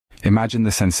Imagine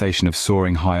the sensation of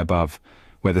soaring high above,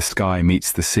 where the sky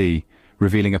meets the sea,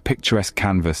 revealing a picturesque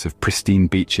canvas of pristine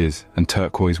beaches and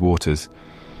turquoise waters.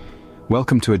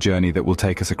 Welcome to a journey that will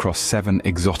take us across 7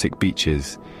 exotic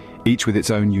beaches, each with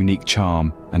its own unique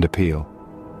charm and appeal.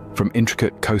 From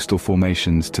intricate coastal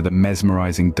formations to the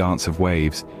mesmerizing dance of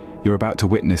waves, you're about to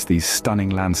witness these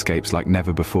stunning landscapes like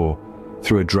never before,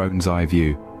 through a drone's eye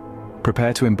view.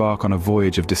 Prepare to embark on a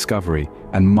voyage of discovery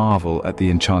and marvel at the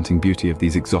enchanting beauty of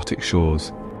these exotic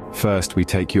shores. First, we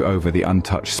take you over the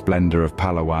untouched splendor of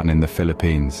Palawan in the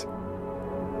Philippines.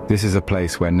 This is a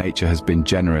place where nature has been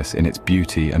generous in its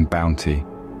beauty and bounty.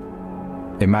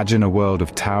 Imagine a world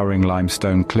of towering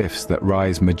limestone cliffs that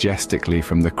rise majestically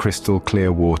from the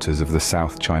crystal-clear waters of the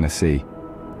South China Sea.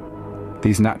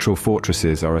 These natural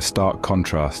fortresses are a stark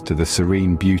contrast to the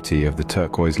serene beauty of the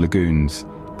turquoise lagoons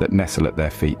that nestle at their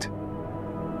feet.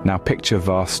 Now picture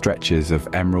vast stretches of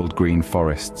emerald green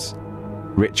forests,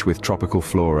 rich with tropical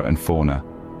flora and fauna.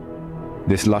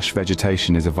 This lush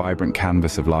vegetation is a vibrant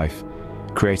canvas of life,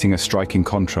 creating a striking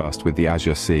contrast with the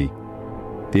azure sea.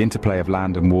 The interplay of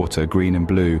land and water, green and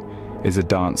blue, is a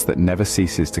dance that never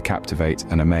ceases to captivate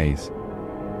and amaze.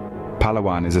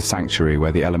 Palawan is a sanctuary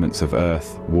where the elements of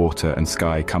earth, water and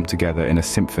sky come together in a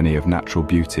symphony of natural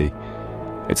beauty.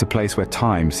 It's a place where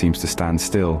time seems to stand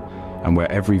still and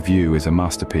where every view is a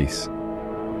masterpiece.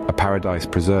 A paradise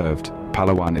preserved,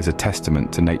 Palawan is a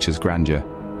testament to nature's grandeur.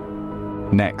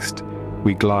 Next,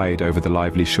 we glide over the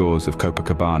lively shores of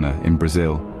Copacabana in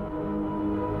Brazil.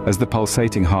 As the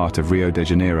pulsating heart of Rio de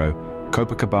Janeiro,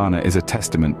 Copacabana is a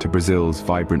testament to Brazil's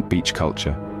vibrant beach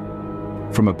culture.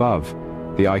 From above,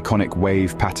 the iconic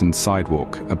wave-patterned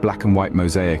sidewalk, a black and white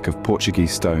mosaic of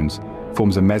Portuguese stones,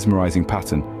 forms a mesmerizing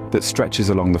pattern that stretches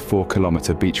along the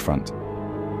 4-kilometer beachfront.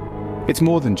 It's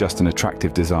more than just an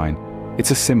attractive design,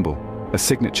 it's a symbol, a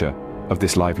signature of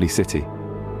this lively city.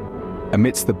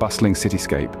 Amidst the bustling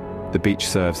cityscape, the beach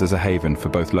serves as a haven for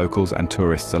both locals and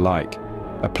tourists alike,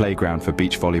 a playground for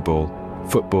beach volleyball,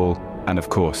 football, and of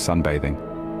course sunbathing.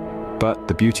 But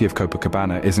the beauty of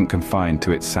Copacabana isn't confined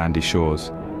to its sandy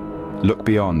shores. Look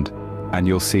beyond, and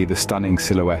you'll see the stunning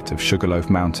silhouette of Sugarloaf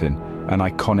Mountain, an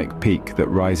iconic peak that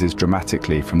rises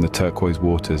dramatically from the turquoise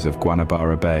waters of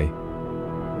Guanabara Bay.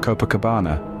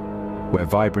 Copacabana, where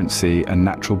vibrancy and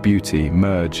natural beauty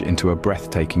merge into a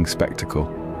breathtaking spectacle.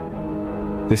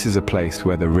 This is a place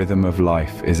where the rhythm of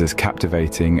life is as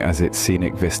captivating as its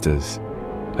scenic vistas,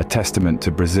 a testament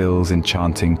to Brazil's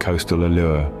enchanting coastal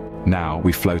allure. Now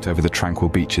we float over the tranquil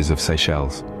beaches of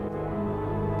Seychelles.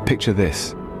 Picture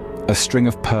this, a string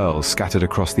of pearls scattered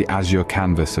across the azure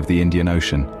canvas of the Indian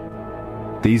Ocean.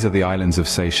 These are the islands of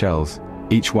Seychelles,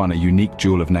 each one a unique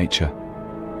jewel of nature.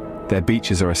 Their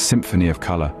beaches are a symphony of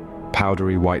color,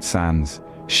 powdery white sands,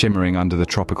 shimmering under the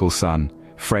tropical sun,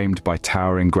 framed by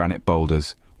towering granite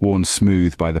boulders, worn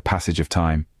smooth by the passage of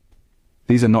time.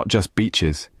 These are not just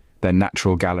beaches, they're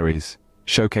natural galleries,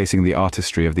 showcasing the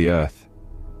artistry of the earth.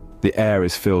 The air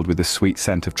is filled with the sweet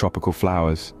scent of tropical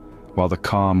flowers, while the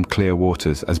calm, clear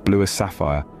waters, as blue as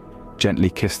sapphire, gently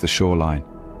kiss the shoreline.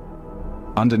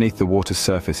 Underneath the water's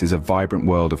surface is a vibrant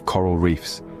world of coral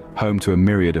reefs, home to a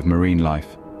myriad of marine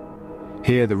life.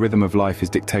 Here, the rhythm of life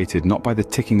is dictated not by the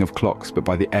ticking of clocks but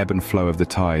by the ebb and flow of the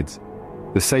tides.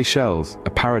 The Seychelles, a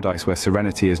paradise where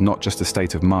serenity is not just a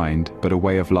state of mind, but a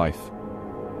way of life.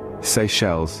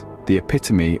 Seychelles, the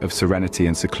epitome of serenity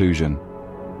and seclusion.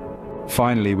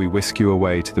 Finally, we whisk you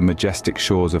away to the majestic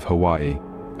shores of Hawaii,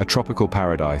 a tropical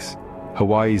paradise.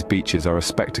 Hawaii's beaches are a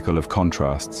spectacle of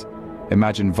contrasts.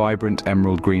 Imagine vibrant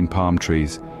emerald green palm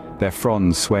trees, their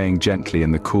fronds swaying gently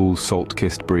in the cool,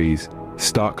 salt-kissed breeze,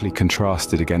 starkly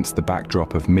contrasted against the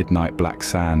backdrop of midnight black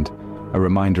sand, a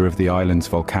reminder of the island's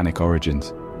volcanic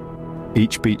origins.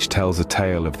 Each beach tells a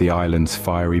tale of the island's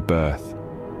fiery birth,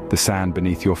 the sand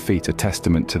beneath your feet a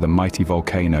testament to the mighty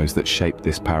volcanoes that shaped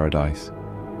this paradise,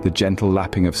 the gentle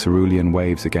lapping of cerulean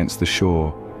waves against the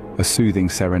shore, a soothing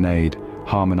serenade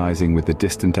harmonizing with the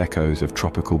distant echoes of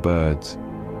tropical birds.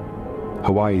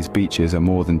 Hawaii's beaches are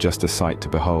more than just a sight to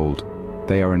behold.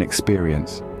 They are an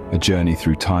experience, a journey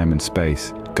through time and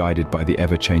space, guided by the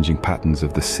ever-changing patterns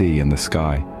of the sea and the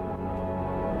sky.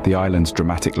 The island's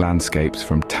dramatic landscapes,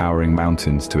 from towering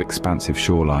mountains to expansive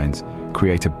shorelines,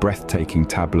 create a breathtaking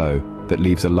tableau that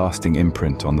leaves a lasting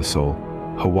imprint on the soul.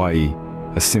 Hawaii,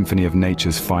 a symphony of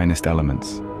nature's finest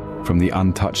elements. From the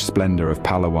untouched splendor of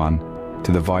Palawan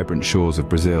to the vibrant shores of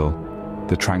Brazil,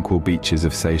 the tranquil beaches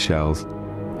of Seychelles,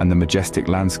 and the majestic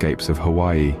landscapes of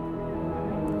Hawaii.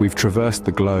 We've traversed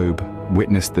the globe,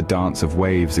 witnessed the dance of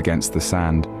waves against the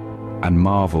sand, and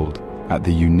marveled at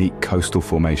the unique coastal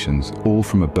formations, all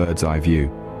from a bird's eye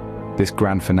view. This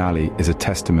grand finale is a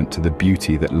testament to the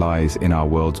beauty that lies in our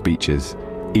world's beaches,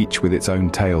 each with its own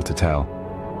tale to tell.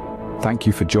 Thank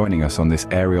you for joining us on this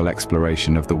aerial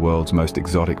exploration of the world's most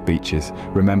exotic beaches.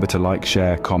 Remember to like,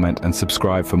 share, comment, and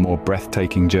subscribe for more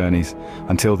breathtaking journeys.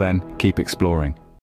 Until then, keep exploring.